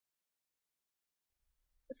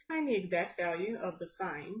Let's find the exact value of the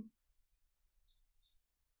sine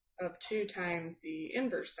of 2 times the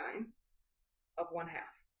inverse sine of 1/2.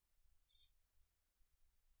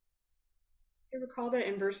 You recall that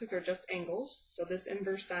inverses are just angles, so this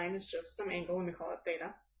inverse sine is just some angle and we call it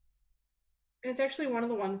theta. And it's actually one of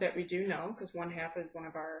the ones that we do know because 1/2 is one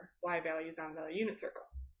of our y values on the unit circle.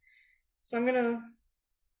 So I'm going to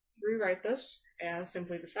rewrite this as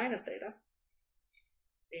simply the sine of theta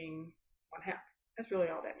being 1/2. That's really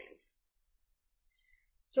all that means.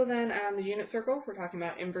 So then on the unit circle, if we're talking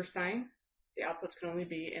about inverse sine, the outputs can only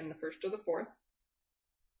be in the first or the fourth.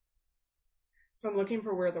 So I'm looking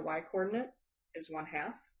for where the y coordinate is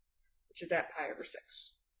 1/2, which is at pi over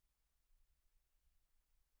 6.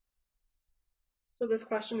 So this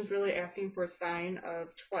question is really asking for a sine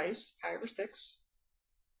of twice pi over 6,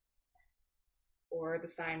 or the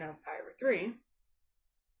sine of pi over 3,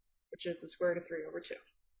 which is the square root of 3 over 2.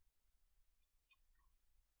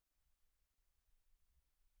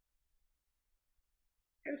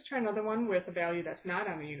 Let's try another one with a value that's not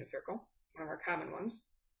on the unit circle, one of our common ones.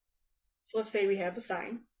 So let's say we have the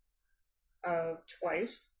sine of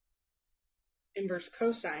twice inverse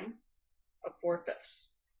cosine of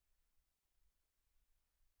 4/5.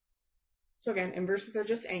 So again, inverses are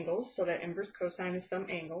just angles, so that inverse cosine is some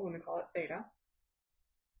angle when we call it theta.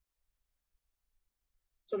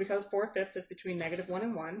 So because 4/5 is between -1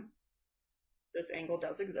 and 1, this angle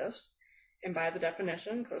does exist, and by the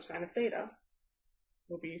definition, cosine of theta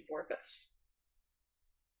will be 4/5.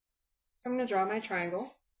 I'm going to draw my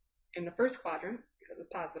triangle in the first quadrant because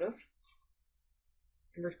it's positive.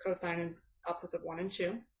 Inverse cosine is outputs of 1 and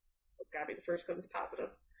 2, so it's got to be the first because it's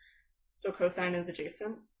positive. So cosine is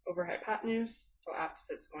adjacent over hypotenuse, so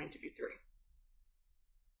opposite is going to be 3.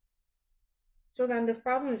 So then this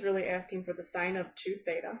problem is really asking for the sine of 2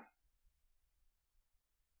 theta,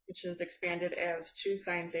 which is expanded as 2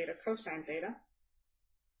 sine theta cosine theta.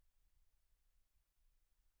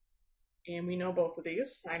 And we know both of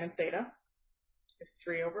these. Sine of theta is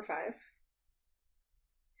 3 over 5,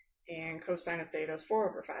 and cosine of theta is 4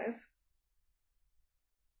 over 5.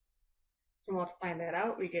 So multiplying that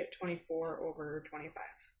out, we get 24 over 25.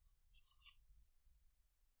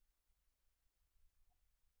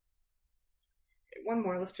 Okay, one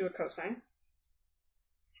more, let's do a cosine.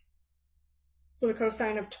 So the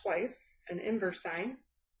cosine of twice an inverse sine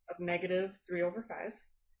of -3 over 5.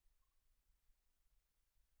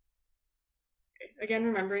 Okay, again,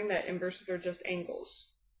 remembering that inverses are just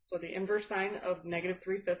angles. So the inverse sine of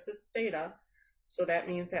 -3/5 is theta, so that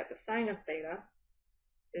means that the sine of theta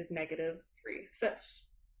is -3/5.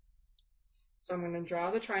 So I'm going to draw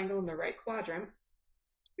the triangle in the right quadrant.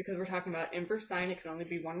 Because we're talking about inverse sine, it can only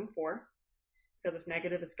be 1 and 4. Because it's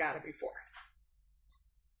negative, it's got to be 4.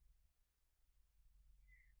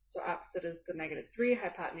 So opposite is the -3,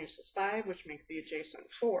 hypotenuse is 5, which makes the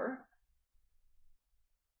adjacent 4.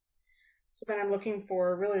 So then I'm looking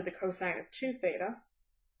for really the cosine of 2 theta.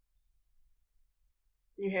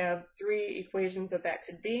 You have 3 equations that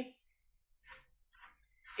could be.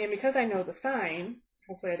 And because I know the sine,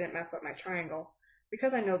 hopefully I didn't mess up my triangle,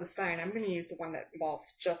 because I know the sine, I'm going to use the one that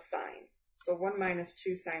involves just sine. So 1 minus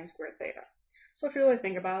 2 sine squared theta. So if you really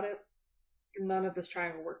think about it, none of this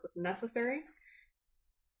triangle work was necessary,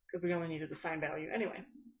 because we only needed the sine value anyway.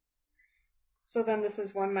 So then this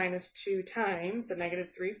is 1 minus 2 times the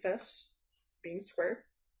 -3/5 being squared.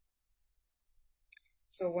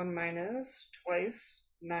 So 1 minus twice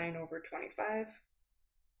 9 over 25.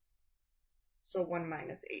 So 1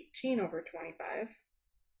 minus 18 over 25,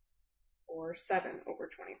 or 7 over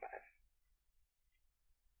 25.